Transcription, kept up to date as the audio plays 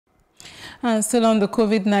And still on the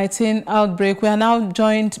COVID-19 outbreak, we are now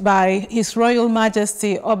joined by His Royal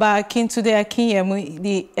Majesty Oba Akintunde Akinyemi,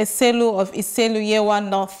 the Eselu of Iselu Land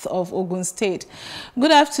north of Ogun State.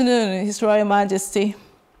 Good afternoon, His Royal Majesty.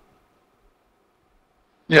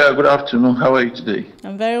 Yeah, good afternoon. How are you today?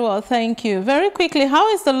 I'm very well, thank you. Very quickly, how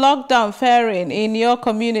is the lockdown faring in your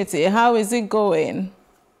community? How is it going?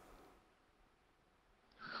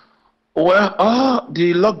 Well,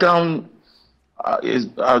 the lockdown is,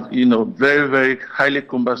 very, very highly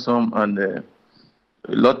cumbersome and a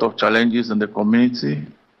lot of challenges in the community.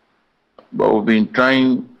 But we've been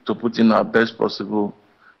trying to put in our best possible,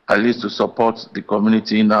 at least to support the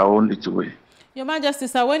community in our own little way. Your Majesty,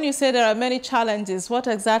 sir, when you say there are many challenges, what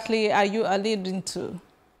exactly are you alluding to?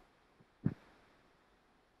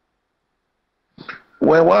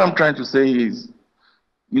 Well, what I'm trying to say is,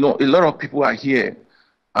 a lot of people are here,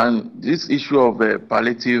 and this issue of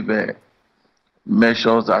palliative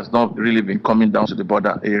measures has not really been coming down to the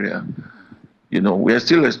border area. We are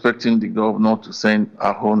still expecting the governor to send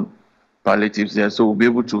our own palliatives there, so we'll be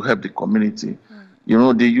able to help the community.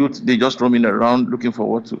 The youth, they just roaming around looking for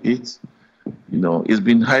what to eat. It's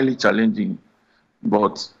been highly challenging,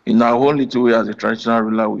 but in our own little way as a traditional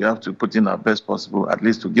ruler, we have to put in our best possible, at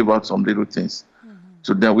least to give out some little things.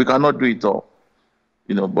 So then we cannot do it all,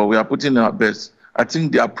 but we are putting in our best. I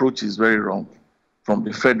think the approach is very wrong, from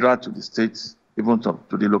the federal to the states, even to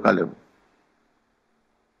the local level.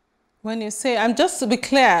 When you say, just to be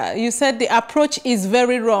clear, you said the approach is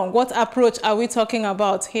very wrong. What approach are we talking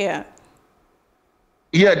about here?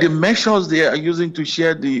 Yeah, the measures they are using to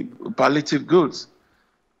share the palliative goods.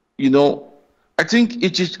 I think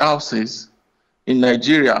each houses in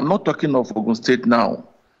Nigeria, I'm not talking of Ogun State now,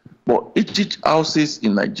 but each houses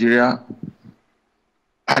in Nigeria,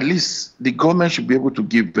 at least the government should be able to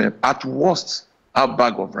give them, at worst, a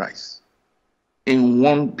bag of rice in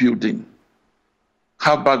one building.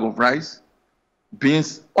 Half bag of rice,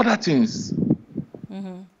 beans, other things.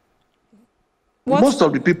 Most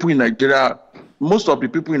of the people in Nigeria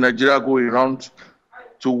go around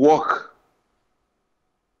to work,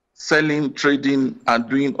 selling, trading, and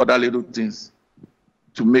doing other little things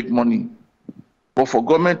to make money. But for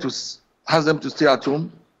government to ask them to stay at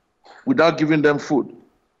home without giving them food.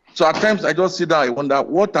 So at times I just sit down and wonder,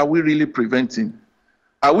 what are we really preventing?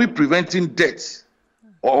 Are we preventing death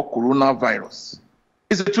or coronavirus?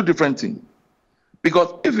 It's a two different thing.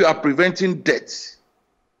 Because if you are preventing death,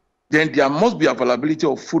 then there must be availability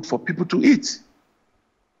of food for people to eat.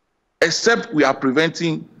 Except we are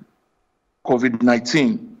preventing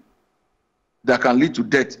COVID-19 that can lead to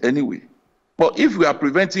death anyway. But if we are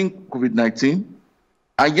preventing COVID-19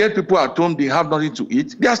 and yet people at home, they have nothing to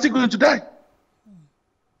eat, they are still going to die.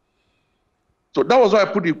 So that was why I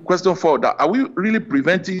put the question forward, that are we really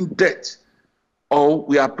preventing death or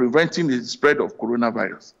we are preventing the spread of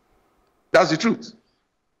coronavirus? That's the truth.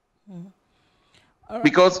 Right.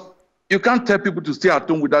 Because you can't tell people to stay at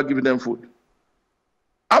home without giving them food.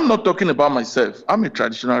 I'm not talking about myself. I'm a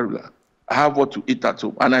traditional ruler. I have what to eat at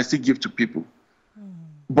home, and I still give to people.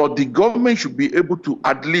 But the government should be able to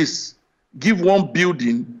at least give one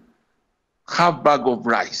building half bag of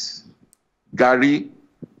rice, gari,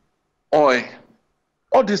 oil.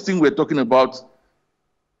 All these things we're talking about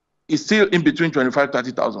is still in between 25,000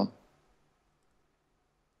 to 30,000.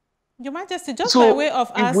 Your Majesty, just by way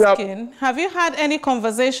of asking, have you had any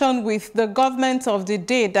conversation with the government of the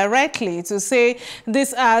day directly to say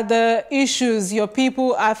these are the issues your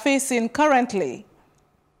people are facing currently?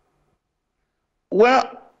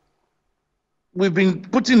 Well, we've been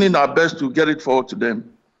putting in our best to get it forward to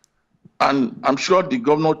them. And I'm sure the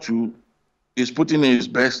governor too is putting in his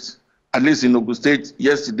best, at least in Ogun State.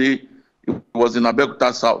 Yesterday, it was in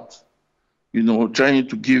Abeokuta South, trying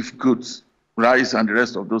to give goods, rice and the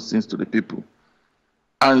rest of those things to the people.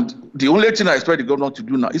 And the only thing I expect the governor to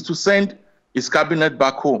do now is to send his cabinet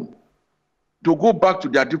back home, to go back to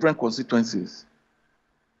their different constituencies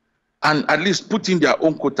and at least put in their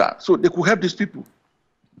own quota so they could help these people.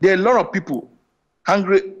 There are a lot of people,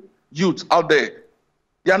 hungry youths out there.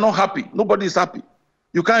 They are not happy. Nobody is happy.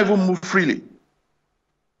 You can't even move freely,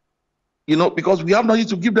 because we have nothing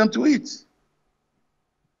to give them to eat.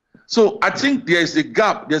 So I think there is a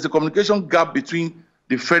gap, there's a communication gap between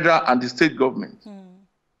the federal and the state government.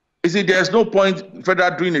 You see, there's no point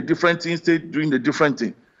federal doing a different thing, state doing a different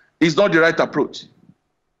thing. It's not the right approach.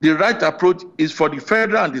 The right approach is for the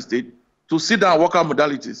federal and the state to sit down and work out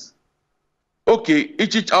modalities. Okay,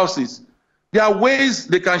 each houses, there are ways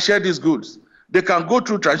they can share these goods. They can go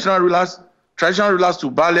through traditional rulers to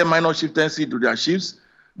Bale minor chieftaincy to their chiefs.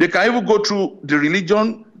 They can even go through the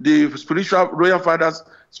religion, the spiritual royal fathers,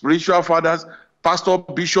 spiritual fathers, pastors,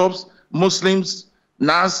 bishops, Muslims,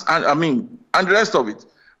 NAS, and the rest of it.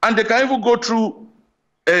 And they can even go through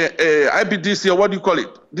IBDC, or what do you call it?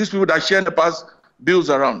 These people that share the past bills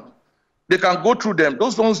around. They can go through them.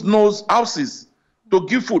 Those ones knows houses to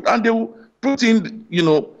give food, and they will put in,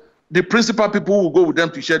 the principal people who will go with them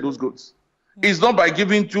to share those goods. It's not by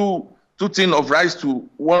giving two tins of rice to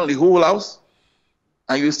the whole house,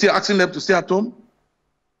 and you're still asking them to stay at home.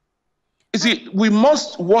 You see, we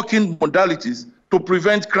must work in modalities to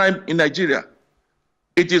prevent crime in Nigeria.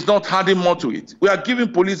 It is not adding more to it. We are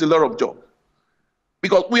giving police a lot of job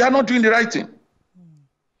because we are not doing the right thing.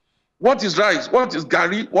 What is rice? What is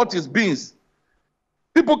gari? What is beans?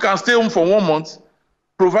 People can stay home for 1 month,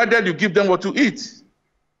 provided you give them what to eat.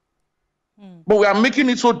 But we are making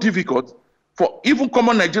it so difficult for even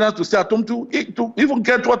common Nigerians to stay at home to eat, to even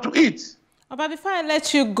get what to eat. But before I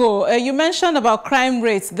let you go, you mentioned about crime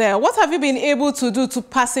rates there. What have you been able to do to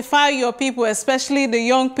pacify your people, especially the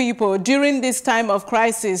young people, during this time of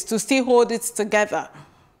crisis, to still hold it together?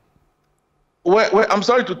 Well, I'm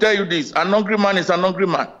sorry to tell you this. An hungry man is an hungry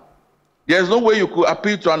man. There's no way you could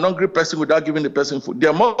appeal to an hungry person without giving the person food.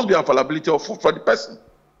 There must be availability of food for the person.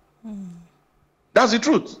 That's the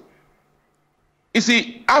truth. You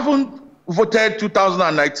see, I haven't voted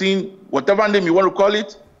 2019, whatever name you want to call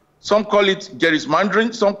it. Some call it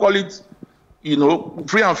gerrymandering, some call it,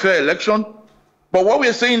 free and fair election. But what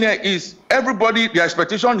we're saying here is everybody, their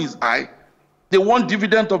expectation is high. They want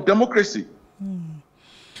dividend of democracy.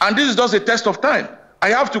 And this is just a test of time. I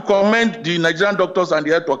have to commend the Nigerian doctors and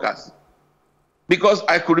the health workers. Because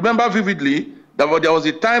I could remember vividly that there was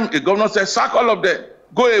a time a governor said, sack all of them,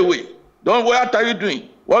 go away. What are you doing?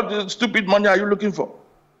 What stupid money are you looking for?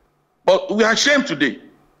 But we are ashamed today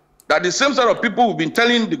that the same set of people who've been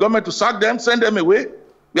telling the government to sack them, send them away,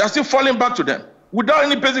 we are still falling back to them without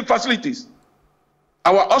any basic facilities.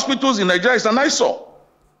 Our hospitals in Nigeria is an eyesore.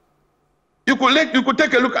 You could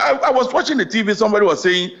take a look. I was watching the TV, somebody was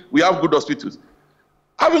saying we have good hospitals.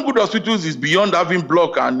 Having good hospitals is beyond having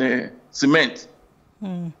block and cement.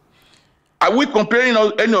 Are we comparing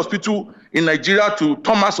any hospital in Nigeria to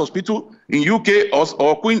Thomas Hospital in UK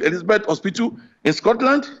or Queen Elizabeth Hospital in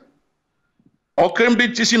Scotland? Or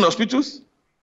Cambridge teaching hospitals?